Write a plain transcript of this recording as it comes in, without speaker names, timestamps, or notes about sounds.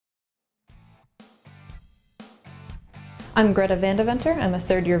I'm Greta VanDeventer. I'm a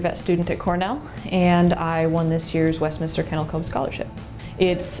third-year vet student at Cornell, and I won this year's Westminster Kennel Club Scholarship.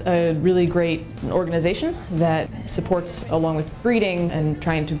 It's a really great organization that supports, along with breeding and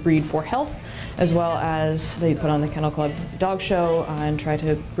trying to breed for health, as well as they put on the Kennel Club dog show and try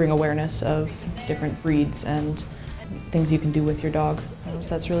to bring awareness of different breeds and things you can do with your dog.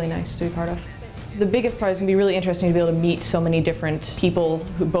 So that's really nice to be part of. The biggest part is going to be really interesting to be able to meet so many different people,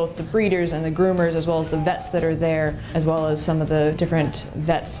 both the breeders and the groomers, as well as the vets that are there, as well as some of the different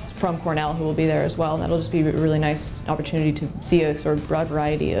vets from Cornell who will be there as well. And that'll just be a really nice opportunity to see a sort of broad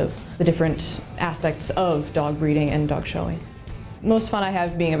variety of the different aspects of dog breeding and dog showing. Most fun I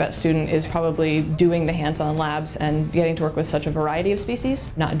have being a vet student is probably doing the hands-on labs and getting to work with such a variety of species,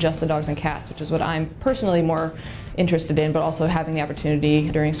 not just the dogs and cats, which is what I'm personally more interested in, but also having the opportunity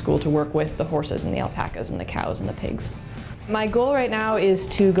during school to work with the horses and the alpacas and the cows and the pigs. My goal right now is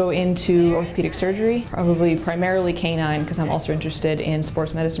to go into orthopedic surgery, probably primarily canine, because I'm also interested in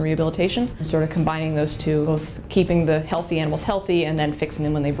sports medicine rehabilitation, sort of combining those two, both keeping the healthy animals healthy and then fixing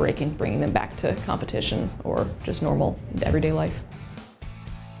them when they break and bringing them back to competition or just normal everyday life.